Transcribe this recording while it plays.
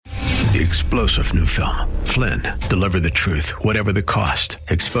The explosive new film, Flynn, deliver the truth, whatever the cost,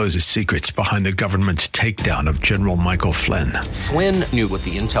 exposes secrets behind the government's takedown of General Michael Flynn. Flynn knew what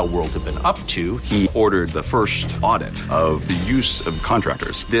the intel world had been up to. He ordered the first audit of the use of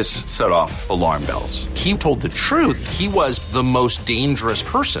contractors. This set off alarm bells. He told the truth. He was the most dangerous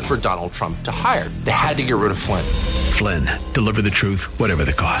person for Donald Trump to hire. They had to get rid of Flynn. Flynn, deliver the truth, whatever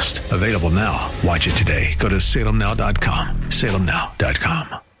the cost. Available now. Watch it today. Go to salemnow.com.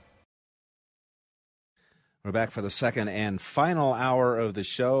 salemnow.com. We're back for the second and final hour of the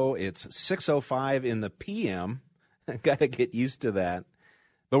show. It's 6:05 in the p.m. Got to get used to that.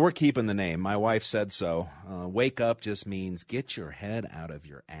 But we're keeping the name. My wife said so. Wake up just means get your head out of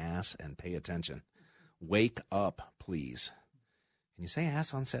your ass and pay attention. Wake up, please. Can you say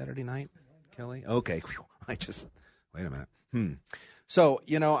ass on Saturday night, Kelly? Okay. Wait a minute. So,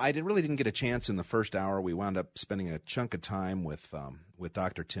 I really didn't get a chance in the first hour. We wound up spending a chunk of time with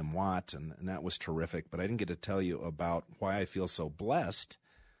Dr. Tim Watt, and that was terrific. But I didn't get to tell you about why I feel so blessed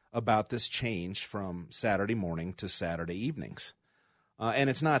about this change from Saturday morning to Saturday evenings. And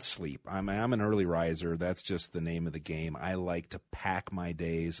it's not sleep. I'm an early riser. That's just the name of the game. I like to pack my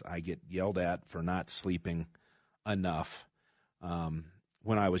days. I get yelled at for not sleeping enough.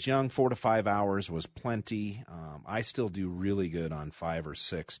 When I was young, 4 to 5 hours was plenty. I still do really good on 5 or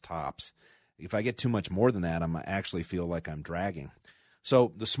 6 tops. If I get too much more than that, I actually feel like I'm dragging.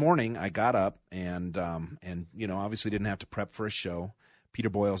 So this morning I got up and obviously didn't have to prep for a show. Peter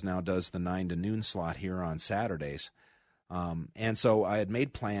Boyles now does the 9 to noon slot here on Saturdays. And so I had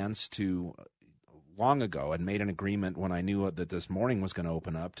made plans to, long ago, I'd made an agreement when I knew that this morning was going to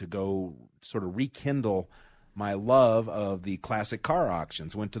open up to go sort of rekindle my love of the classic car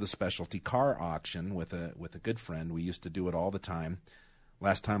auctions. Went to the specialty car auction with a good friend. We used to do it all the time.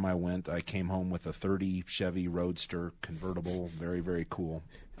 Last time I went, I came home with a 30 Chevy Roadster convertible, very, very cool.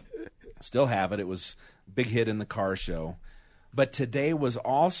 Still have it. It was a big hit in the car show. But today was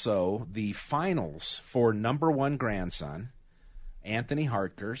also the finals for number one grandson, Anthony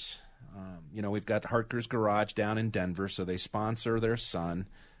Hartkers. We've got Hartkers Garage down in Denver, so they sponsor their son,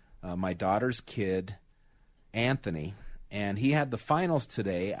 my daughter's kid, Anthony, and he had the finals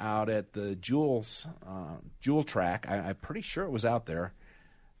today out at the Jewel track. I'm pretty sure it was out there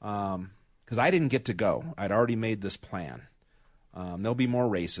because I didn't get to go. I'd already made this plan. There'll be more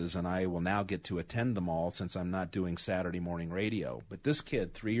races, and I will now get to attend them all since I'm not doing Saturday morning radio. But this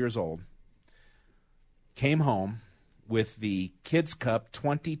kid, 3 years old, came home with the Kids Cup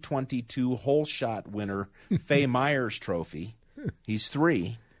 2022 hole shot winner Faye Myers trophy. He's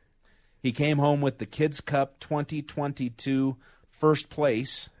 3. He came home with the Kids Cup 2022 first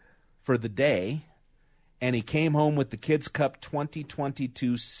place for the day, and he came home with the Kids Cup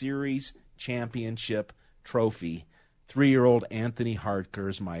 2022 Series Championship trophy. 3-year-old Anthony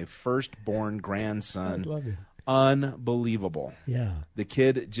Hartkers, my firstborn grandson. I love you. Unbelievable. Yeah. The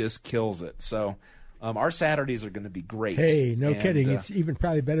kid just kills it. So our Saturdays are going to be great. Hey, no kidding. It's even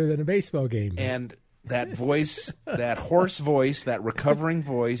probably better than a baseball game. And that voice, that hoarse voice, that recovering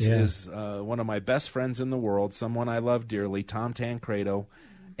voice is one of my best friends in the world, someone I love dearly, Tom Tancredo.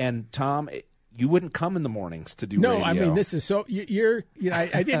 And Tom, you wouldn't come in the mornings to do radio. No, I mean, this is so I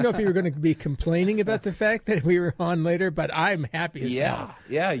didn't know if you were going to be complaining about the fact that we were on later, but I'm happy as hell.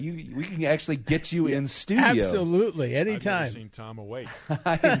 Yeah, we can actually get you in studio. Absolutely, anytime. I've never seen Tom awake.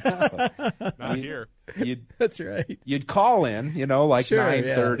 I know. Not here. That's right. You'd call in, like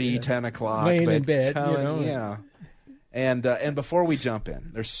 9:30, 10 o'clock. Laying in bed, Yeah. And before we jump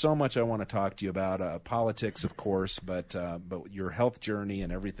in, there's so much I want to talk to you about, politics, of course, but your health journey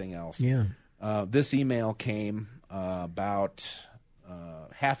and everything else. Yeah. This email came about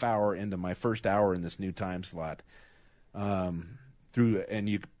half hour into my first hour in this new time slot.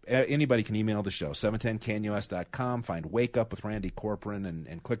 Anybody can email the show, 710canus.com, find Wake Up with Randy Corcoran,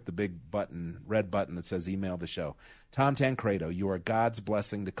 and click the big red button that says email the show. Tom Tancredo, you are God's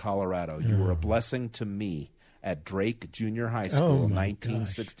blessing to Colorado. You were a blessing to me at Drake Junior High School in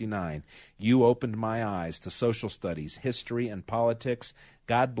 1969. Gosh. You opened my eyes to social studies, history, and politics.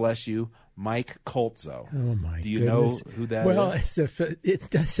 God bless you, Mike Colzo. Oh, my Do you goodness. know who that well, is? It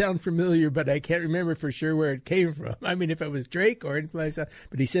does sound familiar, but I can't remember for sure where it came from. I mean, if it was Drake or anyplace else.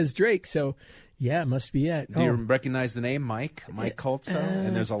 But he says Drake, so yeah, it must be it. Do you recognize the name Mike Colzo?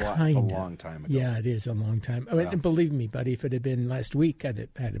 And there's a lot. It's a long time ago. Yeah, it is a long time. I mean, and believe me, buddy, if it had been last week, I'd have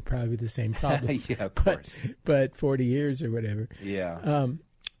had probably the same problem. Yeah, of course. But 40 years or whatever. Yeah.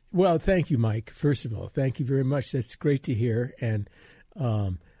 Well, thank you, Mike. First of all, thank you very much. That's great to hear. And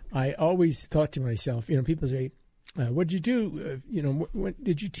I always thought to myself, people say, what did you do? When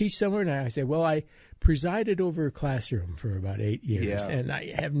did you teach somewhere? And I said, well, I presided over a classroom for about 8 years. Yeah. And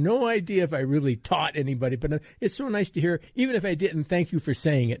I have no idea if I really taught anybody, but it's so nice to hear, even if I didn't, thank you for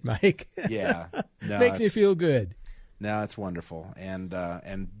saying it, Mike. Yeah. No, Makes me feel good. No, it's wonderful. And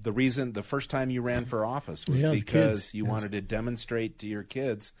the first time you ran for office was Yeah, because you wanted to demonstrate to your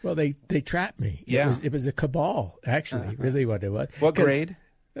kids. Well, they trapped me. Yeah. It was a cabal, actually, really what it was. What grade?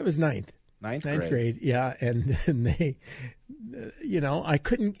 That was ninth. Ninth grade, yeah. And they, I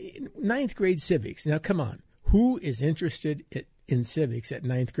couldn't, ninth grade civics. Now, come on. Who is interested in civics at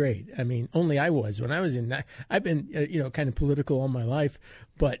ninth grade? I mean, only I was. When I was I've been, kind of political all my life,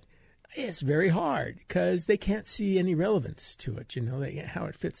 but it's very hard because they can't see any relevance to it, how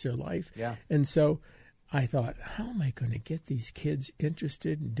it fits their life. Yeah. And so I thought, how am I going to get these kids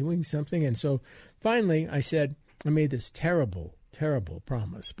interested in doing something? And so finally I made this terrible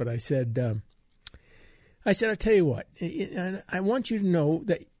promise, but I said, I'll tell you what, I want you to know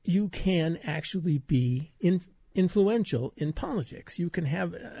that you can actually be influential in politics. You can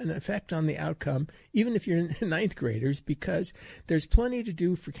have an effect on the outcome, even if you're ninth graders, because there's plenty to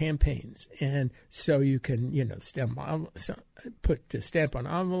do for campaigns. And so you can, put a stamp on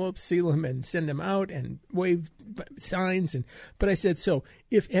envelopes, seal them, and send them out, and wave signs. But I said, so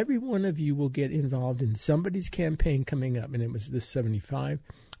if every one of you will get involved in somebody's campaign coming up, and it was this 75,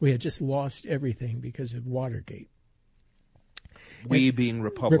 we had just lost everything because of Watergate. We being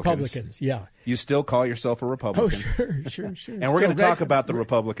Republicans. Republicans, yeah. You still call yourself a Republican. Oh, sure. And we're going to talk about the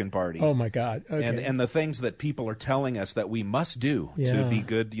Republican Party. Oh, my God. Okay. And the things that people are telling us that we must do to be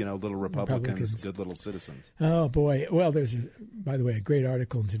good, little Republicans, good little citizens. Oh, boy. Well, there's, by the way, a great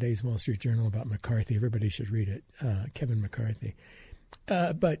article in today's Wall Street Journal about McCarthy. Everybody should read it, Kevin McCarthy.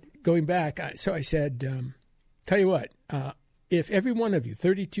 But going back, I said, tell you what, if every one of you,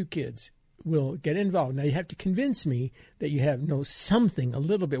 32 kids, will get involved. Now, you have to convince me that you know something, a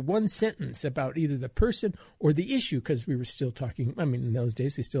little bit, one sentence about either the person or the issue, because we were still talking. I mean, in those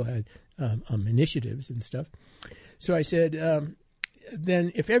days, we still had initiatives and stuff. So I said,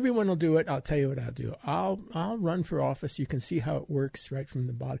 then if everyone will do it, I'll tell you what I'll do. I'll run for office. You can see how it works right from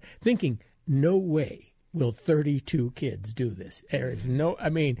the bottom. Thinking, no way will 32 kids do this. There is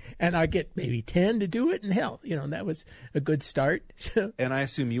and I get maybe 10 to do it, and hell, that was a good start. And I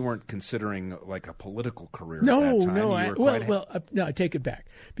assume you weren't considering like a political career at No, that time. No, I take it back,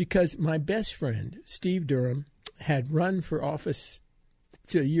 because my best friend, Steve Durham, had run for office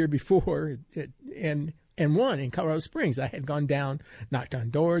a year before and won in Colorado Springs. I had gone down, knocked on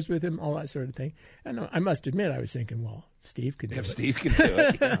doors with him, all that sort of thing. And I must admit, I was thinking, well, Steve could do it. Steve can do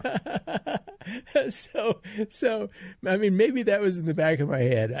it, yeah. So, I mean, maybe that was in the back of my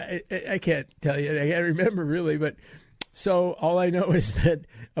head. I can't tell you. I can't remember really. But so all I know is that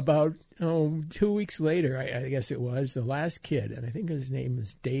about 2 weeks later, I guess it was, the last kid, and I think his name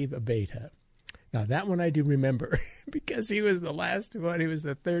was Dave Abeta. Now, that one I do remember because he was the last one. He was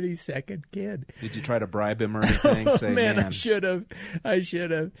the 32nd kid. Did you try to bribe him or anything? Oh, man, I should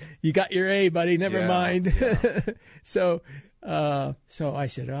have. You got your A, buddy. Never mind. Yeah. So I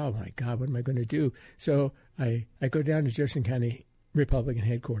said, oh, my God, what am I going to do? So I go down to Jefferson County Republican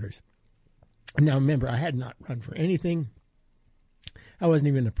headquarters. Now, remember, I had not run for anything. I wasn't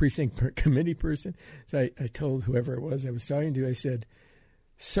even a precinct committee person. So I told whoever it was I was talking to, I said,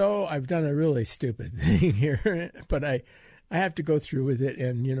 so I've done a really stupid thing here, but I have to go through with it,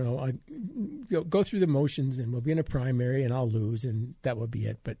 and I go through the motions, and we'll be in a primary, and I'll lose, and that will be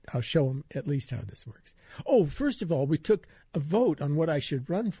it. But I'll show them at least how this works. Oh, first of all, we took a vote on what I should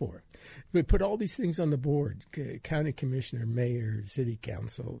run for. We put all these things on the board: county commissioner, mayor, city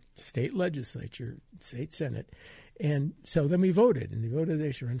council, state legislature, state senate. And so then we voted, and they voted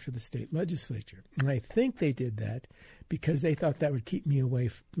they should run for the state legislature. And I think they did that because they thought that would keep me away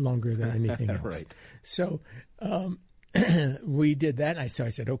longer than anything else. Right. So we did that. So I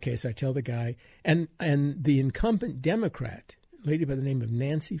said, okay. So I tell the guy, and the incumbent Democrat, lady by the name of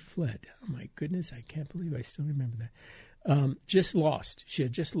Nancy Flett. Oh, my goodness, I can't believe I still remember that. Just lost. She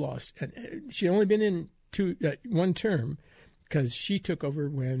had just lost. And she had only been in one term, because she took over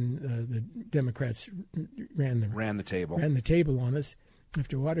when the Democrats ran the table on us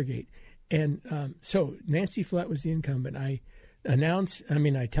after Watergate. And so Nancy Flett was the incumbent. I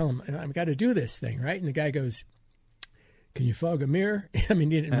tell him, I've got to do this thing, right? And the guy goes, can you fog a mirror? I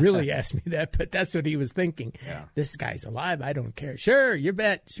mean, he didn't really ask me that, but that's what he was thinking. Yeah. This This guy's alive. I don't care. Sure, you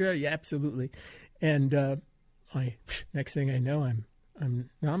bet. Sure, yeah, absolutely. And next thing I know, I'm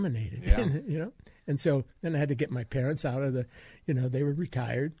nominated. Yeah. And so then I had to get my parents out of they were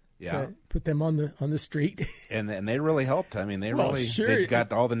retired. to put them on the street. And they really helped. I mean, they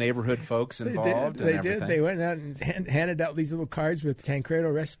got all the neighborhood folks involved. They did. They went out and handed out these little cards with Tancredo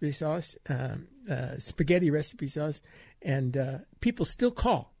recipe sauce, spaghetti recipe sauce, and people still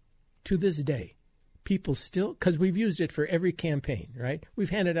call to this day. People still, because we've used it for every campaign, right?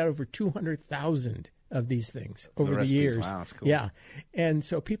 We've handed out over 200,000 of these things over the years. Wow, that's cool. Yeah. And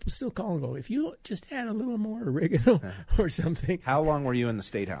so people still call and go, if you just add a little more oregano or something. How long were you in the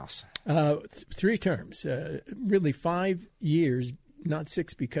State House? 3 terms. Really 5 years, not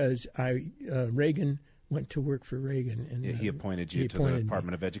 6, because Reagan went to work for Reagan. And he appointed you to the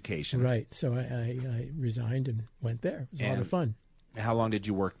Department of Education. Right. So I resigned and went there. It was a lot of fun. How long did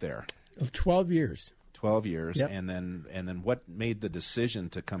you work there? 12 years. 12 years. Yep. And then what made the decision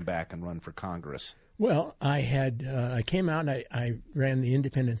to come back and run for Congress? Well, I came out and I ran the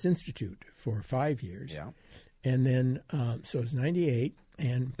Independence Institute for 5 years. Yeah. And then, so it was 98.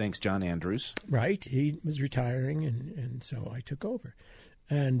 And thanks, John Andrews. Right. He was retiring, and so I took over.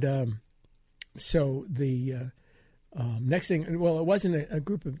 And so the next thing, well, it wasn't a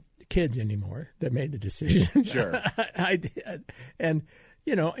group of kids anymore that made the decision. Sure. I did. And,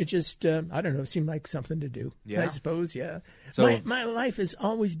 it just, I don't know, it seemed like something to do. Yeah. I suppose, yeah. So my life has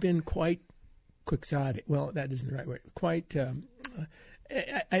always been quite quixotic. Well, that isn't the right word. Quite,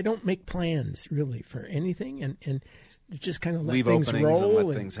 I don't make plans, really, for anything, and just kind of let leave things openings roll. and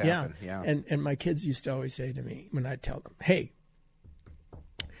let things happen. Yeah. And my kids used to always say to me when I tell them, hey,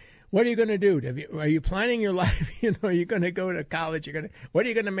 what are you going to do? Are you planning your life? Are you going to go to college? What are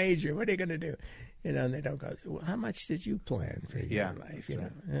you going to major? What are you going to do? And they don't go, well, how much did you plan for your life?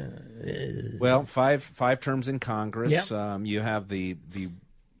 Right. Well, five terms in Congress. Yep. You have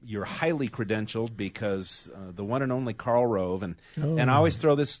you're highly credentialed because the one and only Karl Rove, and I always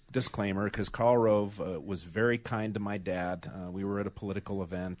throw this disclaimer because Karl Rove was very kind to my dad. We were at a political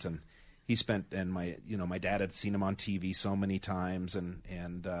event, and he spent, and my dad had seen him on TV so many times,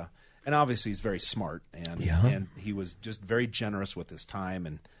 and obviously he's very smart, and he was just very generous with his time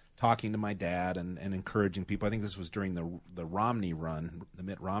and talking to my dad and encouraging people. I think this was during the Romney run, the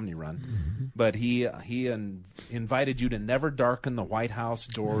Mitt Romney run. Mm-hmm. But he invited you to never darken the White House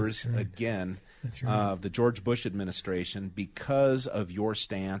doors again of the George Bush administration because of your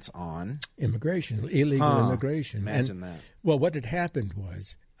stance on immigration, illegal immigration. Imagine that. Well, what had happened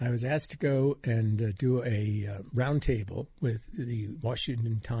was I was asked to go and do a roundtable with the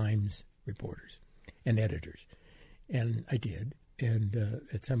Washington Times reporters and editors, and I did. And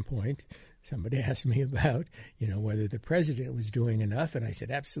at some point, somebody asked me about, whether the president was doing enough, and I said,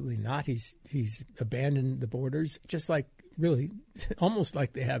 absolutely not. He's abandoned the borders, just like really, almost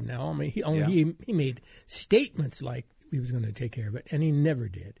like they have now. I mean, he made statements like he was going to take care of it, and he never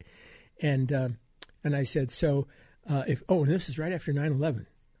did. And I said, so and this is right after 9/11,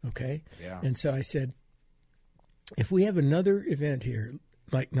 okay? Yeah. And so I said, if we have another event here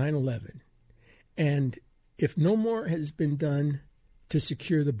like 9/11, and if no more has been done to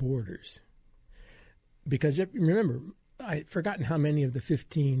secure the borders, because remember, I'd forgotten how many of the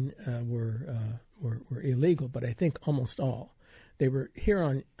 15 were illegal, but I think almost all. They were here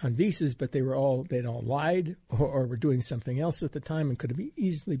on visas, but they'd all lied or were doing something else at the time and could have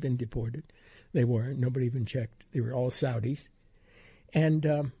easily been deported. They weren't. Nobody even checked. They were all Saudis.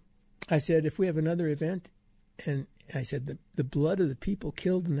 And I said, if we have another event, and I said, the blood of the people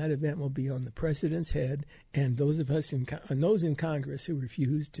killed in that event will be on the president's head and those of us and those in Congress who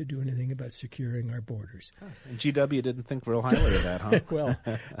refuse to do anything about securing our borders. And GW didn't think real highly of that, huh? Well,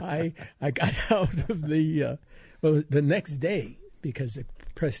 I got out of the next day because the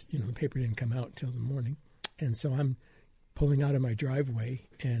press, the paper didn't come out until the morning, and so I'm pulling out of my driveway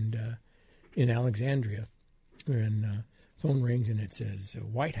and in Alexandria, and phone rings and it says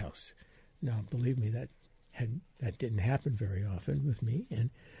White House. Now, believe me, that didn't happen very often with me, and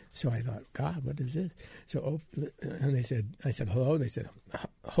so I thought, God, what is this? So, and I said hello. They said,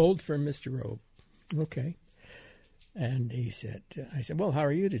 hold for Mr. Rove. Okay. And he said, I said, well, how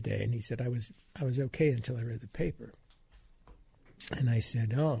are you today? And he said, I was okay until I read the paper. And I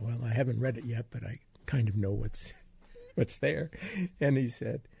said, oh, well, I haven't read it yet, but I kind of know what's there. And he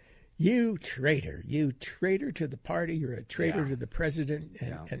said, you traitor to the party. You're a traitor to the president.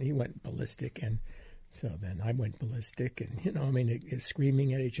 And he went ballistic. And so then I went ballistic, and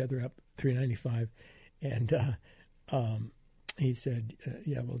screaming at each other up 395, and he said,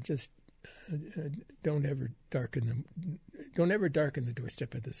 well, just don't ever darken the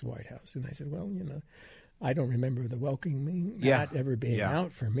doorstep of this White House. And I said, well, I don't remember the welcoming mat ever being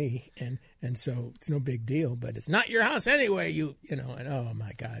out for me, and so it's no big deal. But it's not your house anyway, and oh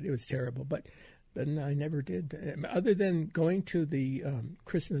my God, it was terrible. But and I never did, other than going to the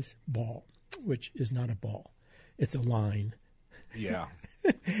Christmas ball, which is not a ball. It's a line. Yeah.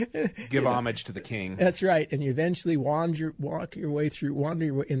 Give homage to the king. That's right. And you eventually wander your way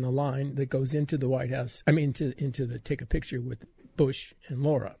in the line that goes into the White House. I mean, into the take a picture with Bush and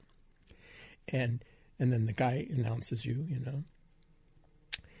Laura. And then the guy announces you,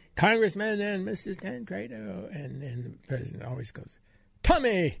 Congressman and Mrs. Tancredo. And the president always goes,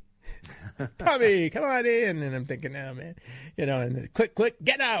 Tommy, come on in. And I'm thinking, oh, man, and click,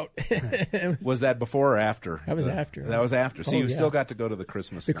 get out. Was that before or after? That was after. That was after. So you still got to go to the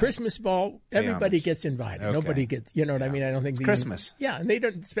Christmas night. Christmas ball, everybody gets invited. Okay. Nobody gets, what I mean? I don't think it's Christmas. And they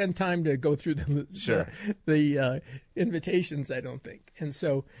don't spend time to go through the invitations, I don't think. And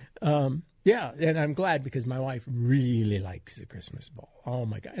so, and I'm glad because my wife really likes the Christmas ball. Oh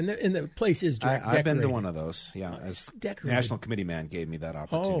my God! And the place is decorated. I've been to one of those. Yeah, as decorated. National Committee man gave me that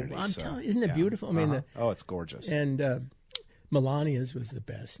opportunity. Oh, I'm telling you, isn't it beautiful? I mean, it's gorgeous. And Melania's was the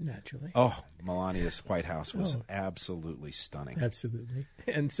best, naturally. Oh, Melania's White House was absolutely stunning. Absolutely.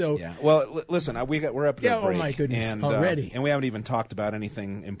 And so, Well, listen, we're up to a break. Oh my goodness, and, already, and we haven't even talked about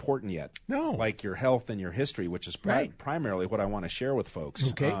anything important yet. No, like your health and your history, which is primarily what I want to share with folks.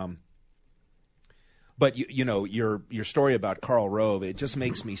 Okay. But your story about Karl Rove, it just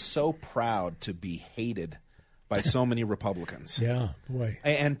makes me so proud to be hated by so many Republicans. Yeah, boy.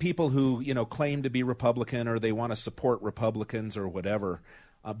 And people who, claim to be Republican or they want to support Republicans or whatever,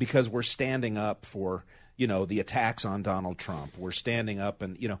 because we're standing up for, the attacks on Donald Trump. We're standing up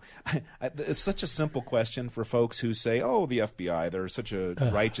and, it's such a simple question for folks who say, oh, the FBI, they're such a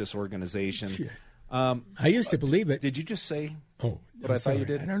righteous organization. I used to believe it. Did you just say? Oh, what I thought you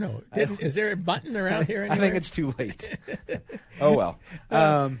did? I don't know. Is there a button around here anywhere? I think it's too late. Oh, well.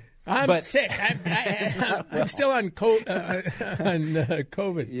 I'm sick. I'm still on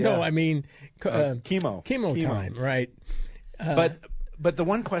COVID. Yeah. No, I mean chemo time, right? But the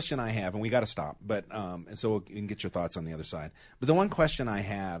one question I have, and we got to stop, but and so we can get your thoughts on the other side. But the one question I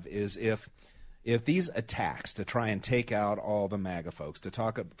have is if these attacks to try and take out all the MAGA folks, to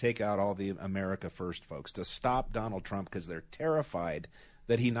take out all the America First folks, to stop Donald Trump because they're terrified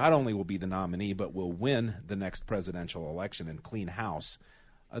that he not only will be the nominee but will win the next presidential election and clean house,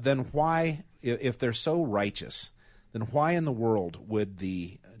 then why, if they're so righteous, then why in the world would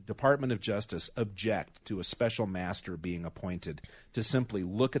the Department of Justice object to a special master being appointed to simply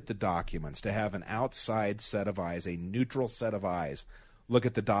look at the documents, to have an outside set of eyes, a neutral set of eyes, look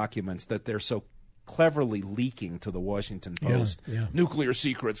at the documents that they're so cleverly leaking to the Washington Post? Yeah. Nuclear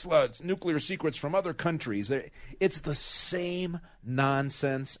secrets from other countries. It's the same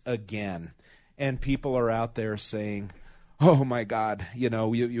nonsense again. And people are out there saying, oh, my God,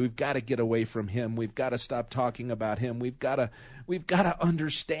 we've got to get away from him. We've got to stop talking about him. We've got to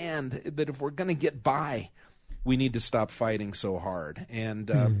understand that if we're going to get by, we need to stop fighting so hard.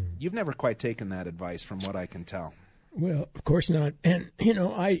 And you've never quite taken that advice from what I can tell. Well, of course not. And,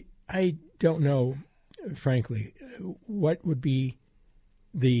 I don't know, frankly, what would be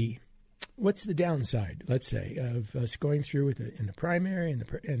what's the downside, let's say, of us going through in the primary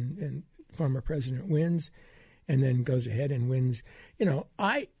and former president wins and then goes ahead and wins. The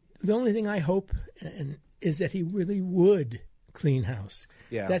only thing I hope is that he really would clean house.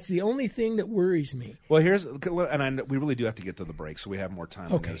 Yeah. That's the only thing that worries me. Well, we really do have to get to the break, so we have more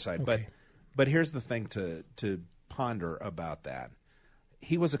time on the other side. Okay. But here's the thing to ponder about that.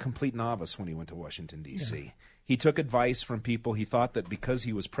 He was a complete novice when he went to Washington, D.C. Yeah. He took advice from people he thought that because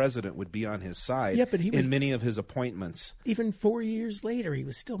he was president would be on his side in many of his appointments. Even 4 years later, he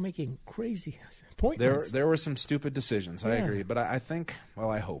was still making crazy appointments. There were some stupid decisions, I agree. But I think,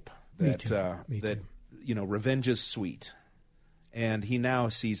 I hope that, Me too. Revenge is sweet. And he now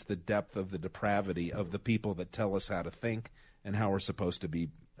sees the depth of the depravity of the people that tell us how to think and how we're supposed to be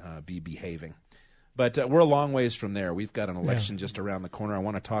behaving. But we're a long ways from there. We've got an election just around the corner. I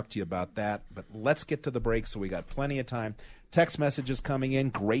want to talk to you about that. But let's get to the break so we got plenty of time. Text messages coming in.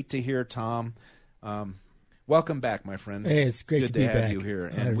 Great to hear, Tom. Welcome back, my friend. Hey, it's great to be back. Good to have you here.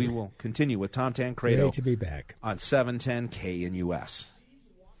 And we will continue with Tom Tancredo. Great to be back. On 710 KNUS.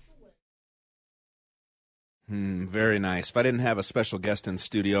 Very nice. If I didn't have a special guest in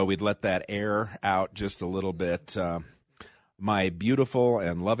studio, we'd let that air out just a little bit. My beautiful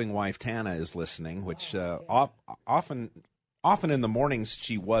and loving wife, Tana, is listening, which often in the mornings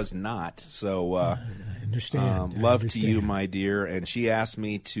she was not. So I understand. Love to you, my dear. And she asked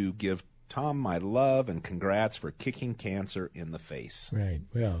me to give Tom my love and congrats for kicking cancer in the face. Right.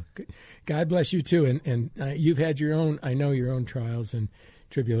 Well, God bless you, too. And you've had your own trials and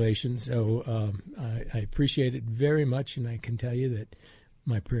tribulations. So I appreciate it very much. And I can tell you that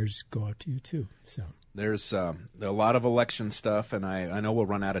my prayers go out to you too. So there's a lot of election stuff, and I know we'll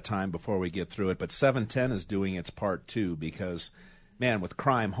run out of time before we get through it, but 710 is doing its part too, because, man, with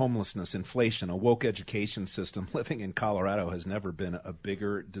crime, homelessness, inflation, a woke education system, living in Colorado has never been a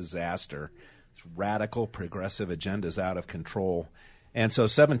bigger disaster. It's radical, progressive agendas out of control. And so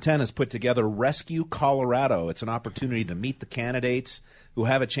 710 has put together Rescue Colorado. It's an opportunity to meet the candidates who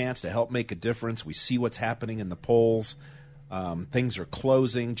have a chance to help make a difference. We see what's happening in the polls. Things are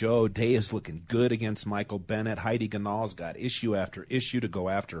closing. Joe O'Dea is looking good against Michael Bennet. Heidi Ganahl's got issue after issue to go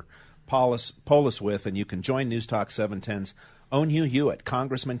after Polis with, and you can join News Talk 710's own Hugh Hewitt,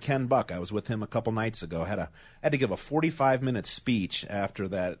 Congressman Ken Buck. I was with him a couple nights ago. Had to give a 45-minute speech after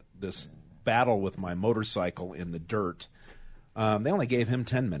this battle with my motorcycle in the dirt. They only gave him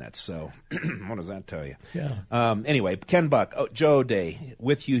 10 minutes, so what does that tell you? Yeah. Anyway, Ken Buck, Joe O'Dea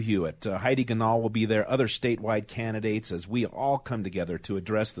with Hugh Hewitt. Heidi Ganahl will be there, other statewide candidates, as we all come together to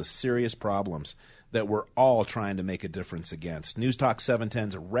address the serious problems that we're all trying to make a difference against. News Talk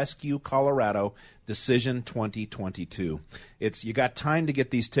 710's Rescue Colorado Decision 2022. You got time to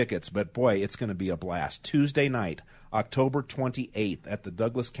get these tickets, but boy, it's going to be a blast. Tuesday night, October 28th at the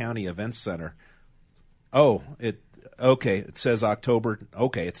Douglas County Events Center. Okay, it says October.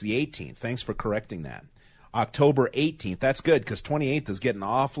 Okay, it's the 18th. Thanks for correcting that. October 18th. That's good, because 28th is getting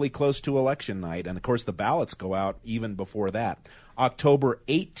awfully close to election night, and of course the ballots go out even before that. October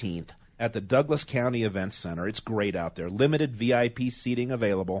 18th at the Douglas County Events Center. It's great out there. Limited VIP seating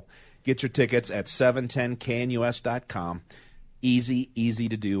available. Get your tickets at 710knus.com. Easy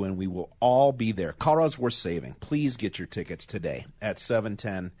to do, and we will all be there. Colorado's worth saving. Please get your tickets today at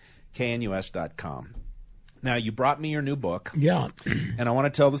 710knus.com. Now, you brought me your new book. Yeah. And I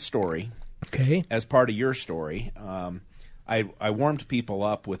want to tell the story. Okay. As part of your story. I warmed people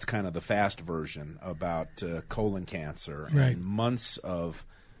up with kind of the fast version about colon cancer. Right. And months of,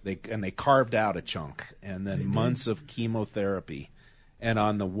 they carved out a chunk, and then months of chemotherapy. And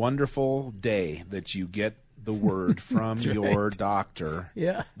on the wonderful day that you get the word from your doctor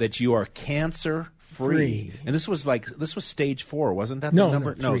that you are cancer-free. And this was stage 4, wasn't that the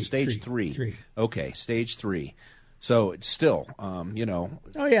number? No, stage 3. Okay, stage 3. So it's still,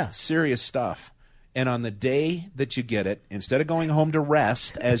 serious stuff. And on the day that you get it, instead of going home to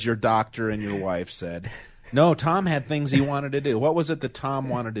rest, as your doctor and your wife said, no, Tom had things he wanted to do. What was it that Tom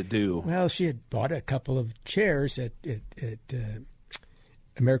wanted to do? Well, she had bought a couple of chairs at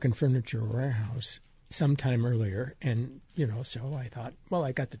American Furniture Warehouse sometime earlier, and so I thought, well,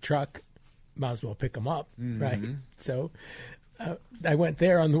 I got the truck, might as well pick them up, right? So I went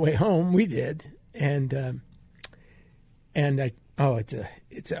there on the way home. We did, and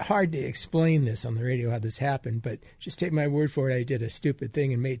it's hard to explain this on the radio how this happened, but just take my word for it. I did a stupid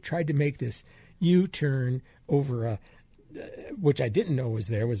thing and tried to make this U-turn over which I didn't know was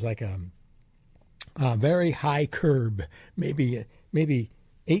there, was like a very high curb, maybe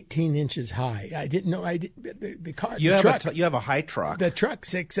 18 inches high. I didn't know. The car. You have a high truck. The truck,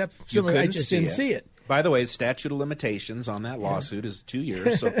 except I just didn't see it. By the way, the statute of limitations on that lawsuit is 2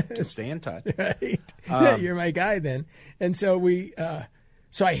 years, so stay in touch. Right. You're my guy then. And so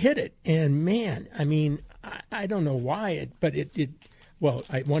so I hit it, and man, I mean, I don't know why but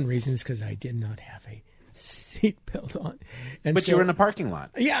one reason is because I did not have a seatbelt on. But you were in a parking lot.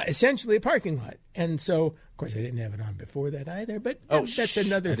 Yeah, essentially a parking lot. And so, of course, I didn't have it on before that either, but that's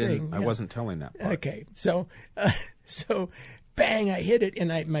another thing. I wasn't telling that part. Okay, so bang, I hit it,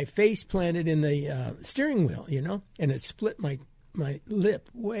 and my face planted in the steering wheel, and it split my lip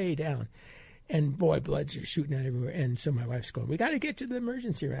way down. And, boy, blood's just shooting out everywhere. And so my wife's going, we got to get to the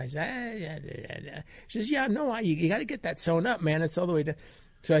emergency room. I said, she says, you got to get that sewn up, man. It's all the way down.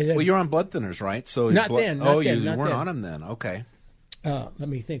 So I said, well, you're on blood thinners, right? So not then. You weren't on them then. Okay. Let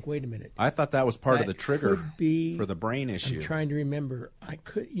me think. Wait a minute. I thought that was part of the trigger for the brain issue. I'm trying to remember. I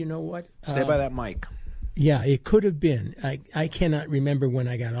could, you know what? Stay by that mic. Yeah, it could have been. I cannot remember when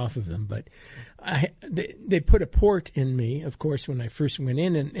I got off of them, but they put a port in me, of course, when I first went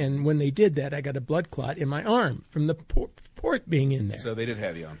in, and when they did that, I got a blood clot in my arm from the port being in there. So they did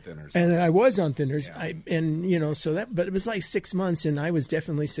have you on thinners. And I was on thinners, yeah. But it was like 6 months, and I was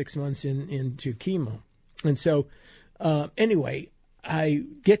definitely 6 months into chemo. And so, anyway, I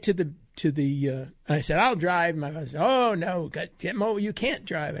get to the I said, I'll drive. My wife said, oh, no, Timo, you can't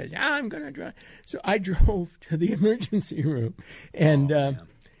drive. I said, I'm going to drive. So I drove to the emergency room, and I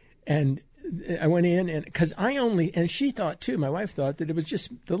went in, and because and she thought too, my wife thought that it was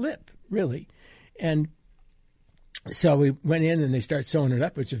just the lip, really. And so we went in, and they start sewing it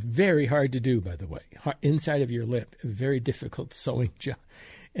up, which is very hard to do, by the way. Inside of your lip, a very difficult sewing job.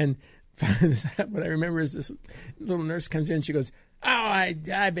 And what I remember is this little nurse comes in, she goes,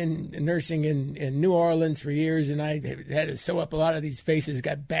 I've been nursing in New Orleans for years, and I had to sew up a lot of these faces,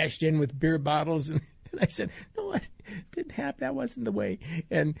 got bashed in with beer bottles. And I said, no, it didn't happen. That wasn't the way.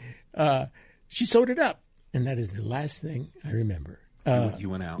 And she sewed it up. And that is the last thing I remember. You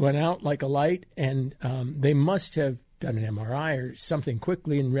went out. Went out like a light, and they must have done an MRI or something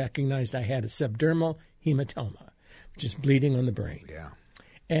quickly and recognized I had a subdermal hematoma, which is bleeding on the brain. Yeah.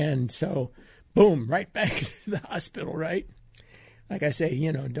 And so, boom, right back to the hospital, right? Like I say,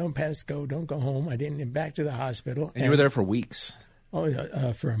 don't pass go, don't go home. I didn't get back to the hospital. And you were there for weeks.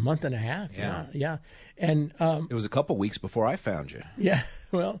 Oh, for a month and a half. Yeah. And it was a couple weeks before I found you. Yeah.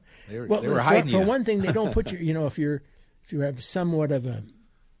 Well, they were hiding you. For one thing, they don't put you. If you have somewhat of a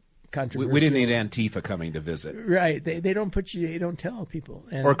controversial, we didn't need Antifa coming to visit, right? They don't put you. They don't tell people.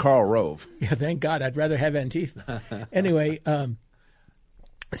 And, or Karl Rove. Yeah, thank God. I'd rather have Antifa. Anyway,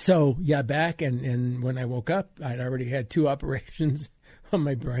 so yeah, back and when I woke up, I'd already had 2 operations on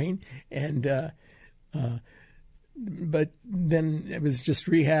my brain, and but then it was just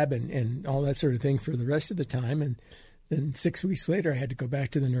rehab and all that sort of thing for the rest of the time, and then 6 weeks later, I had to go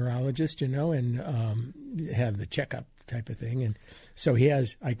back to the neurologist, and have the checkup type of thing. And so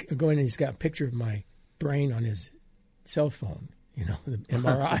I go in and he's got a picture of my brain on his cell phone, the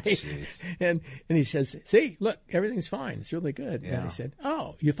MRI. and he says, see, look, everything's fine. It's really good. Yeah. And I said,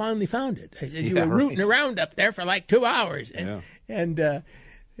 oh, you finally found it. I said, you were rooting around up there for like 2 hours.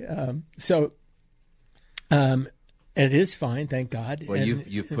 It is fine, thank God. Well,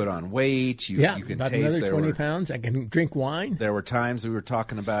 you've put on weight. You can about taste another 20 pounds. I can drink wine. There were times we were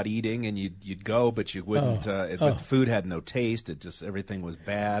talking about eating, and you'd go, but you wouldn't. But the food had no taste. It just everything was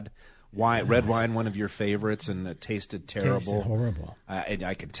bad. Red wine, one of your favorites, and it tasted terrible. Tasted horrible. And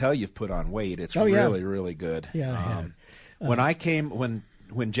I can tell you've put on weight. It's really, really good. Yeah.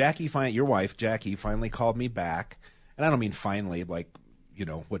 When Jackie your wife Jackie finally called me back, and I don't mean finally, like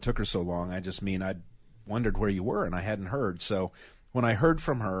what took her so long. I just mean I'd wondered where you were, and I hadn't heard. So when I heard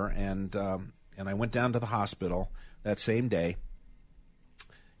from her, and I went down to the hospital that same day,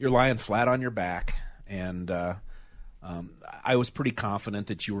 you're lying flat on your back, and I was pretty confident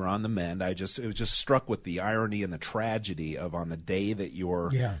that you were on the mend. I was just struck with the irony and the tragedy of on the day that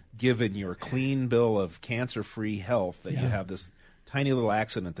you're given your clean bill of cancer-free health, that you have this tiny little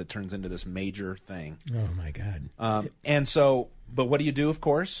accident that turns into this major thing. Oh my God! But what do you do? Of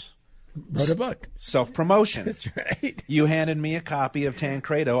course. Wrote a book. Self-promotion. That's right. You handed me a copy of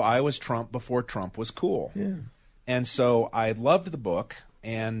Tancredo, I Was Trump Before Trump Was Cool. Yeah. And so I loved the book,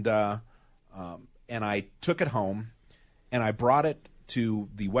 and I took it home, and I brought it to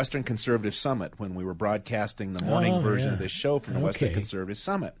the Western Conservative Summit when we were broadcasting the morning version of this show from the Western Conservative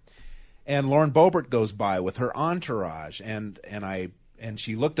Summit. And Lauren Boebert goes by with her entourage, and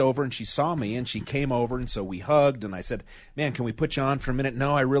she looked over and she saw me and she came over, and so we hugged, and I said, man, can we put you on for a minute?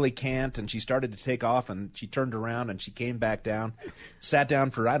 No, I really can't. And she started to take off, and she turned around and she came back down, sat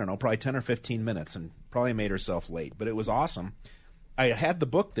down for, I don't know, probably 10 or 15 minutes, and probably made herself late. But it was awesome. I had the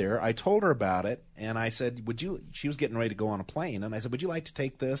book there. I told her about it, and I said, she was getting ready to go on a plane, and I said, would you like to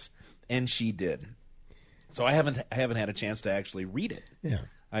take this? And she did. So I haven't had a chance to actually read it. Yeah.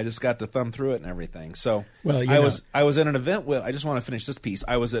 I just got to thumb through it and everything. So I was at an event with. I just want to finish this piece.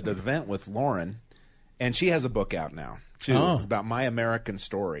 I was at an event with Lauren, and she has a book out now too about My American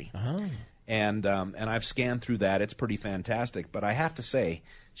Story. Oh. And I've scanned through that. It's pretty fantastic. But I have to say,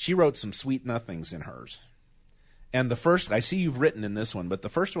 she wrote some sweet nothings in hers. And the first, I see you've written in this one, but the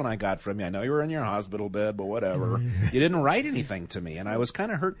first one I got from you, I know you were in your hospital bed, but whatever. You didn't write anything to me, and I was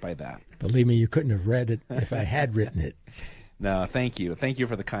kind of hurt by that. Believe me, you couldn't have read it if I had written it. No, thank you. Thank you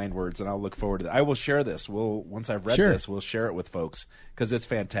for the kind words, and I'll look forward to that. I will share this. Once I've read this, we'll share it with folks, because it's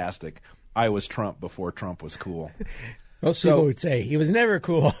fantastic. I was Trump before Trump was cool. Most people would say he was never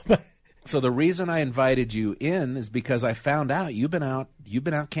cool. So the reason I invited you in is because I found out you've been out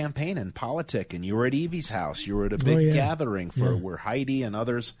campaigning, politic, and you were at Evie's house. You were at a big gathering where Heidi and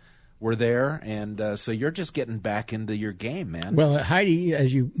others were there, and so you're just getting back into your game, man. Well, Heidi,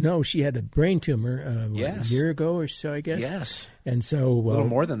 as you know, she had a brain tumor a year ago or so, I guess. Yes. And so... a little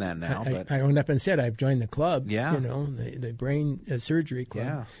more than that now. I owned up and said I've joined the club, yeah. The brain surgery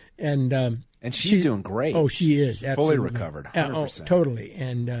club. Yeah. And she's doing great. Oh, she is. Absolutely. Fully recovered, 100%. Totally.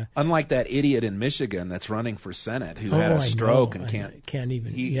 And unlike that idiot in Michigan that's running for Senate who had a stroke and can't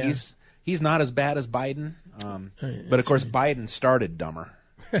even... He's not as bad as Biden, but of course Biden started dumber.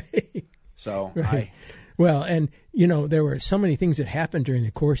 So well, and there were so many things that happened during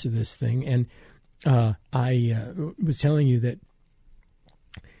the course of this thing, and I was telling you that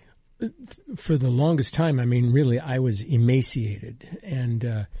for the longest time, I mean, really, I was emaciated,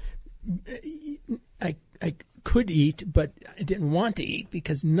 and I could eat, but I didn't want to eat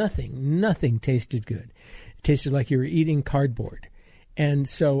because nothing tasted good. It tasted like you were eating cardboard. And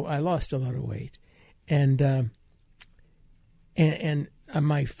so I lost a lot of weight. And on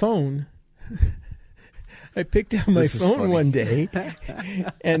my phone, I picked up my phone one day,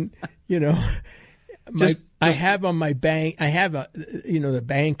 and I have on my bank. I have the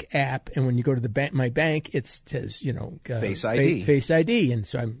bank app, and when you go to the my bank, it says Face ID. Face ID, and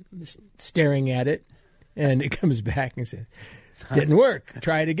so I'm staring at it, and it comes back and says, "Didn't work.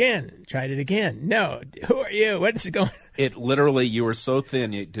 Try it again. Tried it again. No. Who are you? What's going on?" It literally, you were so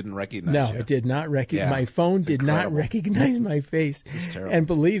thin you didn't recognize you. No, it did not recognize. My phone did not recognize my face. It's terrible. And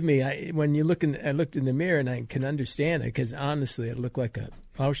believe me, I looked in the mirror and I can understand it because honestly, I look like a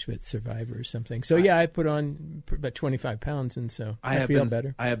Auschwitz survivor or something. So I put on about 25 pounds, and so I feel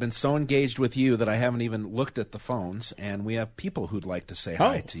better. I have been so engaged with you that I haven't even looked at the phones, and we have people who'd like to say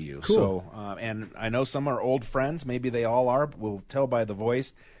hi to you. Cool. So, and I know some are old friends. Maybe they all are. We'll tell by the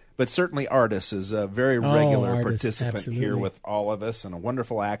voice. But certainly Artis is a very regular participant here with all of us, and a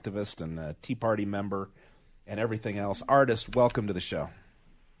wonderful activist and a Tea Party member and everything else. Artis, welcome to the show.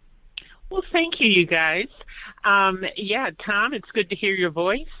 Well, thank you, you guys. Tom, it's good to hear your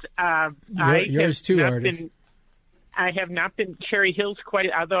voice. Yours too, Artis. I have not been Cherry Hills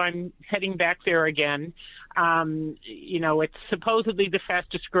although I'm heading back there again. It's supposedly the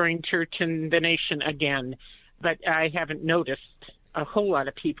fastest growing church in the nation again, but I haven't noticed. A whole lot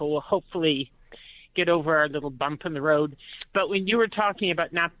of people will hopefully get over our little bump in the road. But when you were talking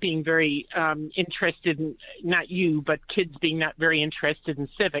about not being very interested in, not you, but kids being not very interested in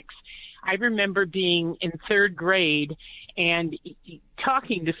civics, I remember being in third grade and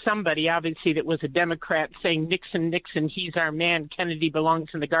talking to somebody, obviously, that was a Democrat, saying, Nixon, he's our man, Kennedy belongs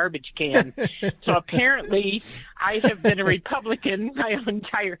in the garbage can. So apparently I have been a Republican my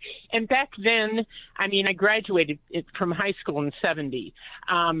entire, and back then, I graduated from high school in 1970.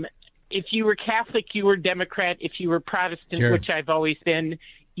 If you were Catholic, you were Democrat. If you were Protestant, sure, which I've always been,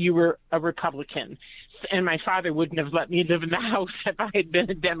 you were a Republican. And my father wouldn't have let me live in the house if I had been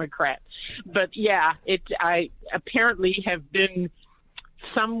a Democrat. But I apparently have been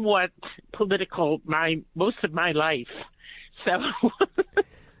somewhat political most of my life. So,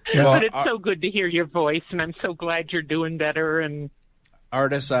 but it's so good to hear your voice, and I'm so glad you're doing better. And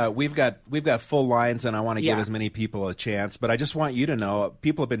Artis, we've got full lines, and I want to give as many people a chance. But I just want you to know,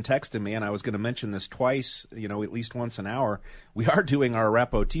 people have been texting me, and I was going to mention this twice, at least once an hour. We are doing our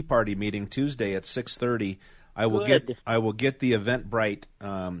Arapahoe Tea Party meeting Tuesday at 6:30. I will get the Eventbrite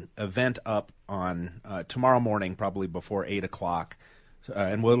event up on tomorrow morning, probably before 8:00,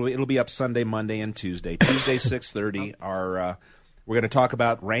 and it'll be up Sunday, Monday, and Tuesday. Tuesday 6:30. We're going to talk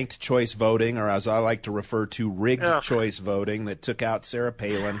about ranked choice voting, or as I like to refer to, rigged choice voting that took out Sarah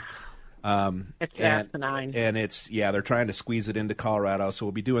Palin. It's asinine. And they're trying to squeeze it into Colorado, so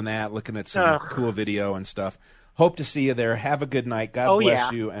we'll be doing that, looking at some cool video and stuff. Hope to see you there. Have a good night. God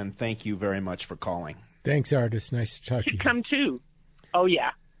bless you, and thank you very much for calling. Thanks, Artis. Nice to talk to you. Come too. Oh,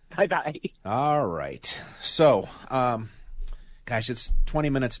 yeah. Bye-bye. All right. So, gosh, it's 20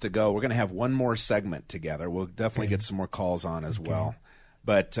 minutes to go. We're going to have one more segment together. We'll definitely get some more calls on as well.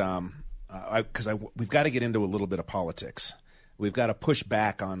 But we've got to get into a little bit of politics. We've got to push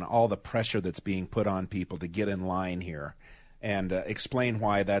back on all the pressure that's being put on people to get in line here and explain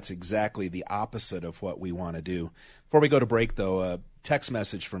why that's exactly the opposite of what we want to do. Before we go to break, though, a text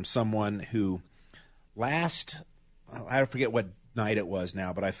message from someone who I forget what night it was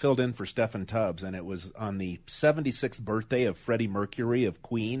now, but I filled in for Stephen Tubbs, and it was on the 76th birthday of Freddie Mercury of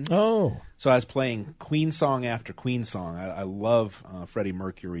Queen. Oh. So I was playing Queen song after Queen song. I love Freddie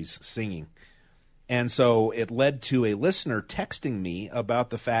Mercury's singing. And so it led to a listener texting me about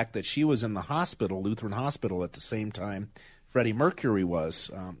the fact that she was in the hospital, Lutheran Hospital, at the same time Freddie Mercury was,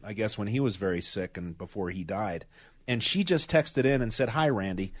 I guess when he was very sick and before he died. And she just texted in and said, "Hi,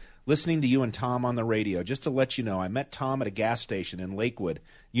 Randy. Listening to you and Tom on the radio. Just to let you know, I met Tom at a gas station in Lakewood,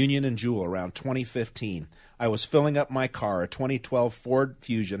 Union and Jewel, around 2015. I was filling up my car, a 2012 Ford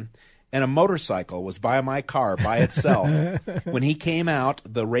Fusion, and a motorcycle was by my car by itself. When he came out,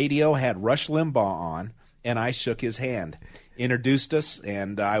 the radio had Rush Limbaugh on, and I shook his hand. Introduced us,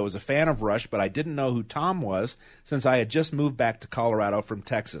 and I was a fan of Rush, but I didn't know who Tom was since I had just moved back to Colorado from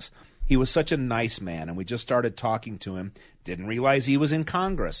Texas. He was such a nice man, and we just started talking to him. Didn't realize he was in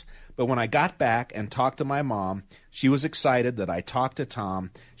Congress. But when I got back and talked to my mom, she was excited that I talked to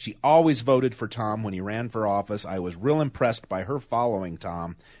Tom. She always voted for Tom when he ran for office. I was real impressed by her following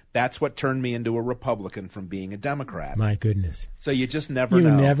Tom. That's what turned me into a Republican from being a Democrat. My goodness. So you just never know.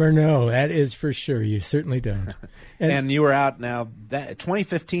 You never know. That is for sure. You certainly don't. And you were out now.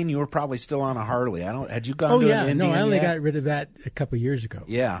 2015, you were probably still on a Harley. Had you gone to an Indian No, I only yet? got rid of that a couple of years ago.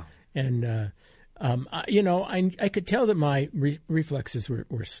 Yeah. And, I could tell that my reflexes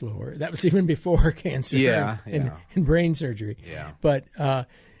were slower. That was even before cancer and brain surgery. Yeah. But,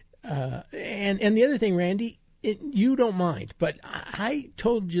 and the other thing, Randy, you don't mind, but I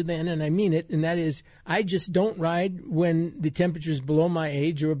told you then, and I mean it, and that is I just don't ride when the temperature's below my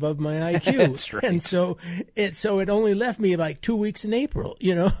age or above my IQ. That's right. And so it only left me like 2 weeks in April,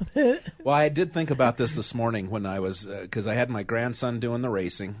 you know. Well, I did think about this morning when I was, because I had my grandson doing the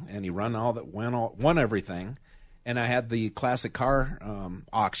racing, and he won everything. And I had the classic car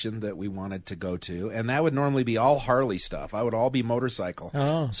auction that we wanted to go to, and that would normally be all Harley stuff. I would all be motorcycle.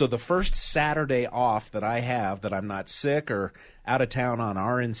 Oh. So the first Saturday off that I have, that I'm not sick or out of town on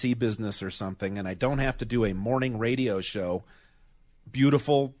RNC business or something, and I don't have to do a morning radio show,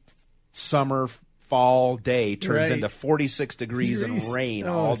 beautiful summer fall day turns into 46 degrees and rain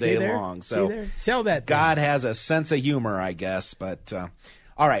all day long. So sell that. God has a sense of humor, I guess, but...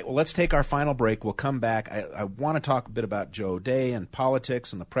 all right, well, let's take our final break. We'll come back. I want to talk a bit about Joe O'Dea and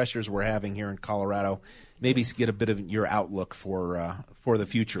politics and the pressures we're having here in Colorado. Maybe get a bit of your outlook for the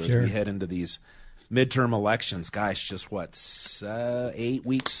future as we head into these midterm elections. Gosh, just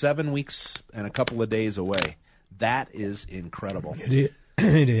 7 weeks and a couple of days away. That is incredible. It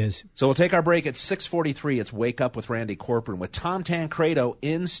is. So we'll take our break at 6:43. It's Wake Up with Randy Corcoran with Tom Tancredo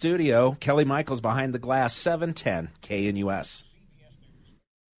in studio. Kelly Michaels behind the glass, 710 KNUS.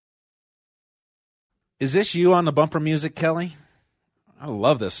 Is this you on the bumper music, Kelly? I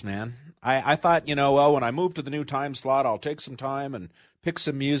love this, man. I thought, when I move to the new time slot, I'll take some time and pick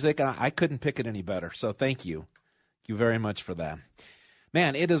some music. And I couldn't pick it any better. So thank you. Thank you very much for that.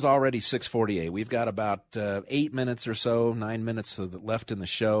 Man, it is already 6:48. We've got about 8 minutes or so, 9 minutes left in the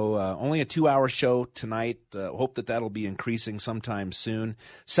show. Only a 2-hour show tonight. Hope that'll be increasing sometime soon.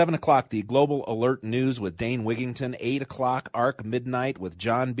 7 o'clock, the Global Alert News with Dane Wigington. 8 o'clock, ARC Midnight with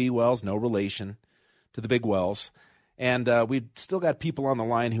John B. Wells, no relation to the Big Wells. And we've still got people on the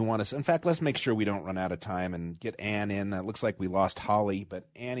line who want us. In fact, let's make sure we don't run out of time and get Ann in. It looks like we lost Holly. But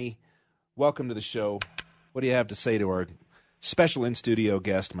Annie, welcome to the show. What do you have to say to our special in-studio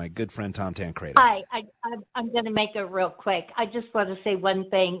guest, my good friend Tom Tancredo? Hi. I'm going to make it real quick. I just want to say one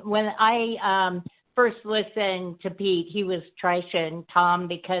thing. When I first listened to Pete, he was trashing Tom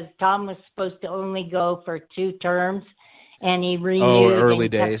because Tom was supposed to only go for 2 terms. And he renewed early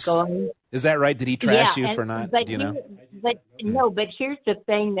and kept days. Going. Is that right? Did he trash you for not? But do you know? But here's the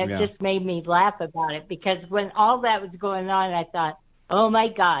thing that just made me laugh about it, because when all that was going on, I thought, oh my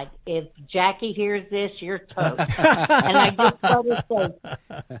God, if Jackie hears this, you're toast. And I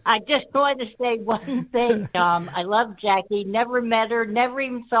just want to say one thing, Tom. I love Jackie. Never met her. Never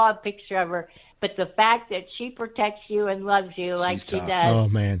even saw a picture of her. But the fact that she protects you and loves you like she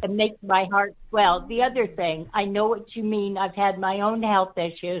does, it makes my heart swell. The other thing, I know what you mean. I've had my own health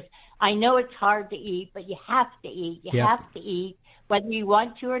issues. I know it's hard to eat, but you have to eat. You have to eat, whether you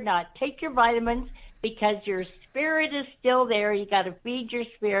want to or not. Take your vitamins, because your spirit is still there. You got to feed your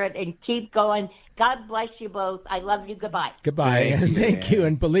spirit and keep going. God bless you both. I love you. Goodbye. Goodbye. Thank you.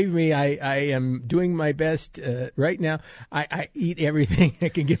 And believe me, I am doing my best right now. I eat everything I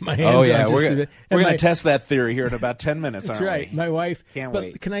can get my hands on. We're going to test that theory here in about 10 minutes, That's aren't right. we? My wife. Can't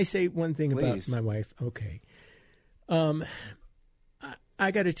wait. Can I say one thing about my wife? Okay. I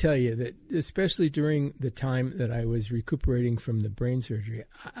got to tell you that, especially during the time that I was recuperating from the brain surgery,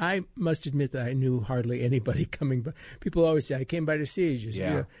 I must admit that I knew hardly anybody coming by. People always say, I came by to see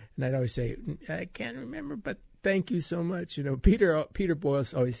you. And I'd always say, I can't remember, but thank you so much. Peter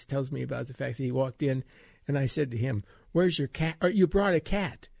Boyles always tells me about the fact that he walked in, and I said to him, where's your cat? Or you brought a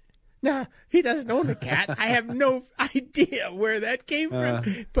cat. No, he doesn't own a cat. I have no idea where that came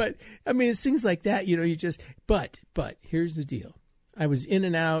from. But, I mean, it's things like that, you just, but here's the deal. I was in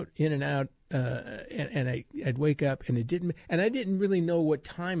and out, and I'd wake up, and I didn't really know what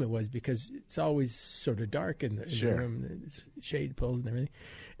time it was, because it's always sort of dark in the room, it's shade pulls and everything.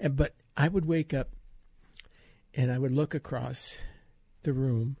 But I would wake up, and I would look across the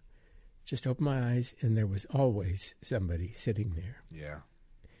room, just open my eyes, and there was always somebody sitting there. Yeah.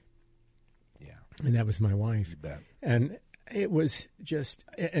 And that was my wife. You bet. And it was just,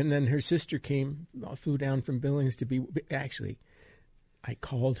 and then her sister flew down from Billings I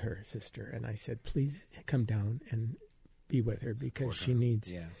called her sister, and I said, please come down and be with her because she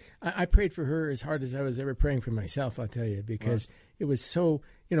needs. Yeah. I prayed for her as hard as I was ever praying for myself. I'll tell you, because it was so.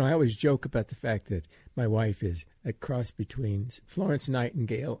 I always joke about the fact that my wife is a cross between Florence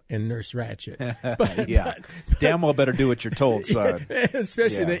Nightingale and Nurse Ratched. But damn well better do what you're told, son.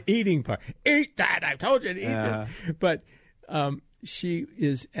 Especially the eating part. Eat that! I told you to eat this. But she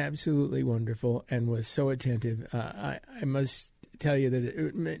is absolutely wonderful and was so attentive. I must tell you that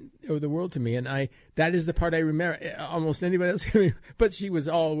it meant the world to me, and that is the part I remember. Almost anybody else, but she was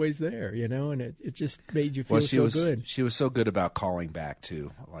always there, and it just made you feel good. She was so good about calling back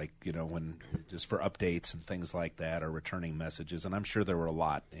too, like when just for updates and things like that, or returning messages. And I'm sure there were a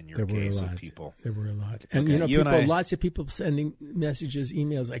lot in your case of people. There were a lot, and lots of people sending messages,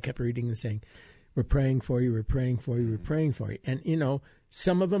 emails. I kept reading and saying, "We're praying for you. We're praying for you. We're praying for you," and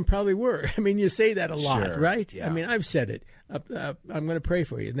some of them probably were. I mean, you say that a lot, right? Yeah. I mean, I've said it. I'm going to pray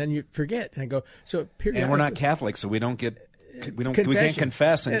for you, and then you forget. And I go, so periodically. And we're not Catholics, so we can't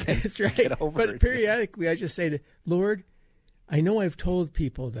confess and That's right. get over it. But periodically, I just say to Lord, I know I've told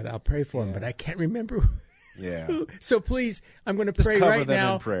people that I'll pray for them, but I can't remember. Yeah. So please, I'm going to pray right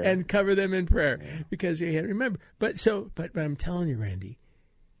now and cover them in prayer because you can't remember. But I'm telling you, Randy,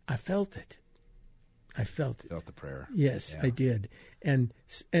 I felt it. I felt it. Felt the prayer. Yes, I did. And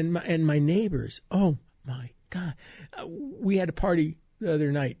my neighbors. Oh my God, we had a party the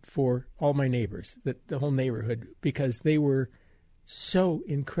other night for all my neighbors, the whole neighborhood, because they were so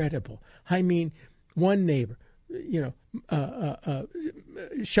incredible. I mean, one neighbor,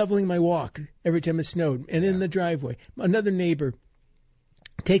 shoveling my walk every time it snowed, and in the driveway. Another neighbor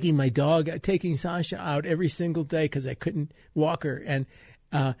taking my dog, taking Sasha out every single day because I couldn't walk her, and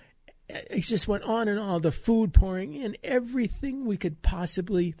it just went on and on. The food pouring in, everything we could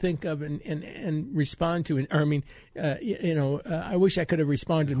possibly think of and respond to. I wish I could have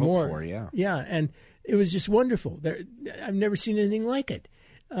responded more. Yeah, and it was just wonderful. I've never seen anything like it.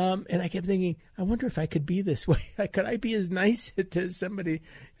 And I kept thinking, I wonder if I could be this way. Could I be as nice to somebody?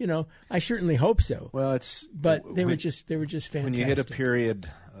 I certainly hope so. Well, they were just fantastic. When you hit a period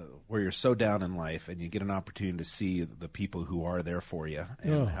where you're so down in life and you get an opportunity to see the people who are there for you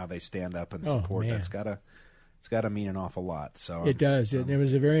and how they stand up and support, it's got to mean an awful lot. So it does. It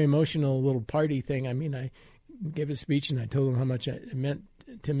was a very emotional little party thing. I mean, I gave a speech and I told them how much it meant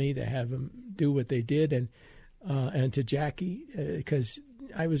to me to have them do what they did, and to Jackie, because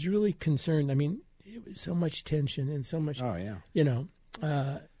I was really concerned. I mean, it was so much tension and so much. Oh yeah.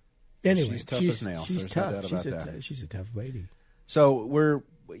 Anyway, she's tough as nails. She's There's tough. No doubt about that. She's a tough lady. So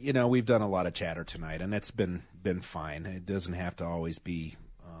we've done a lot of chatter tonight, and it's been fine. It doesn't have to always be,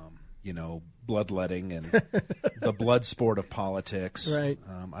 bloodletting and the blood sport of politics. Right.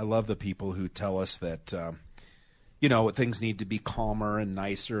 I love the people who tell us that, things need to be calmer and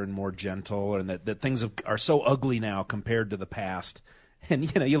nicer and more gentle, and that things are so ugly now compared to the past.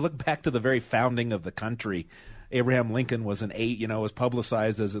 And, you look back to the very founding of the country. Abraham Lincoln was an ape, was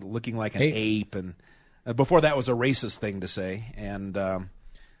publicized as looking like an ape. And before that was a racist thing to say. And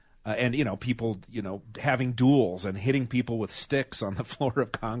people, having duels and hitting people with sticks on the floor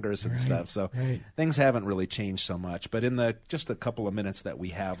of Congress and stuff. So things haven't really changed so much. But in just a couple of minutes that we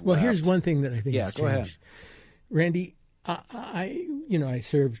have left. Here's one thing that I think has changed. Go ahead. Randy, I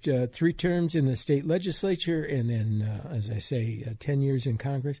served 3 terms in the state legislature and then, as I say, 10 years in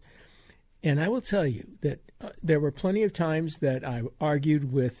Congress. And I will tell you that there were plenty of times that I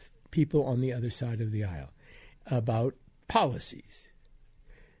argued with people on the other side of the aisle about policies.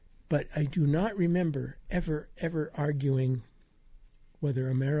 But I do not remember ever arguing whether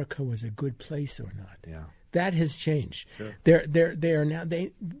America was a good place or not. Yeah. That has changed. Sure. They are now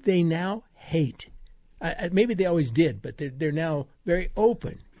they now hate. Maybe they always did, but they're now very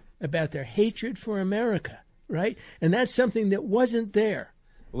open about their hatred for America, right? And that's something that wasn't there.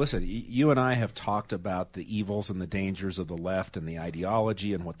 Listen, you and I have talked about the evils and the dangers of the left and the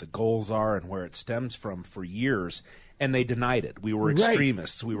ideology and what the goals are and where it stems from for years, and they denied it. We were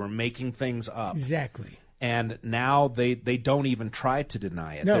extremists. We were making things up. Exactly. And now they don't even try to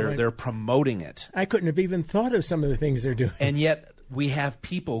deny it. No, they're promoting it. I couldn't have even thought of some of the things they're doing. And yet we have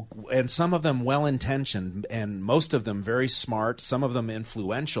people, and some of them well-intentioned, and most of them very smart, some of them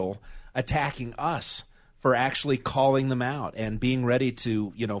influential, attacking us for actually calling them out and being ready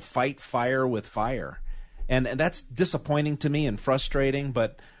to, fight fire with fire. And that's disappointing to me and frustrating,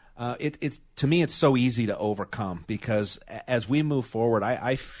 but it's to me it's so easy to overcome because as we move forward,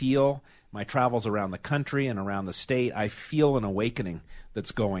 I feel my travels around the country and around the state, I feel an awakening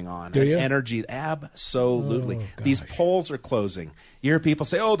that's going on. Do you? Energy, absolutely. Oh, these polls are closing. You hear people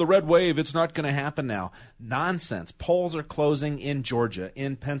say, the red wave, it's not going to happen now. Nonsense. Polls are closing in Georgia,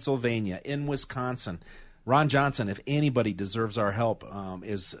 in Pennsylvania, in Wisconsin. Ron Johnson, if anybody deserves our help,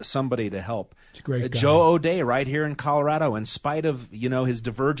 is somebody to help. It's a great guy. Joe O'Dea, right here in Colorado, in spite of his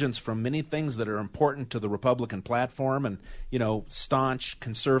divergence from many things that are important to the Republican platform and staunch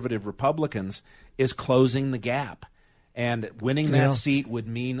conservative Republicans, is closing the gap. And winning that seat would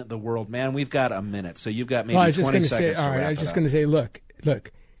mean the world. Man, we've got a minute, so you've got maybe 20 seconds to wrap it up. I was just going to say, look,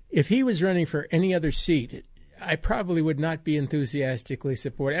 if he was running for any other seat, I probably would not be enthusiastically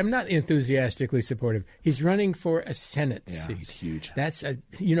supportive. I'm not enthusiastically supportive. He's running for a Senate seat. It's huge. That's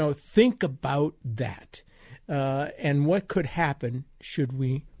think about that. And what could happen should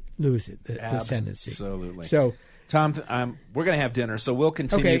we lose it, the Senate seat. Absolutely. So, Tom, we're going to have dinner, so we'll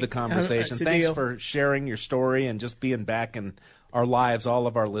continue the conversation. Thanks for sharing your story and just being back in our lives, all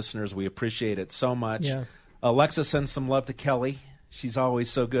of our listeners. We appreciate it so much. Yeah. Alexa sends some love to Kelly. She's always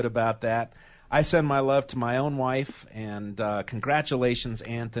so good about that. I send my love to my own wife, and congratulations,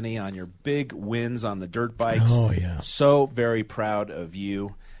 Anthony, on your big wins on the dirt bikes. Oh, yeah. So very proud of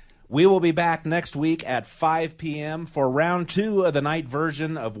you. We will be back next week at 5 p.m. for round 2 of the night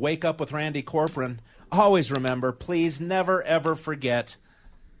version of Wake Up with Randy Corcoran. Always remember, please never, ever forget,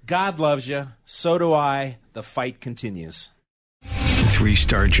 God loves you, so do I, the fight continues.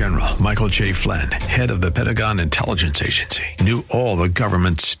 3-star General Michael J. Flynn, head of the Pentagon Intelligence Agency, knew all the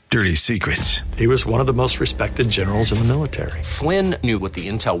government's dirty secrets. He was one of the most respected generals in the military. Flynn knew what the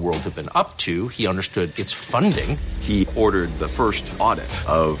intel world had been up to. He understood its funding. He ordered the first audit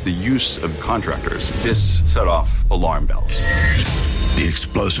of the use of contractors. This set off alarm bells. The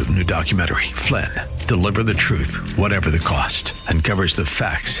explosive new documentary, Flynn, Deliver the Truth, Whatever the Cost, uncovers the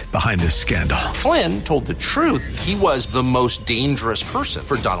facts behind this scandal. Flynn told the truth. He was the most dangerous person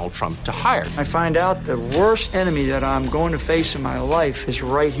for Donald Trump to hire. I find out the worst enemy that I'm going to face in my life is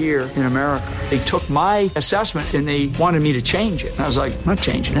right here in America. They took my assessment and they wanted me to change it. And I was like, I'm not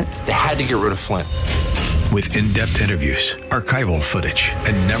changing it. They had to get rid of Flynn. With in-depth interviews, archival footage,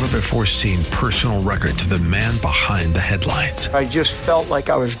 and never-before-seen personal records of the man behind the headlines. I just felt like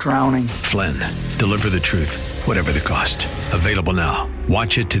I was drowning. Flynn, Deliver the Truth, Whatever the Cost. Available now.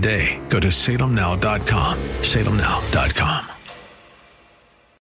 Watch it today. Go to salemnow.com. salemnow.com.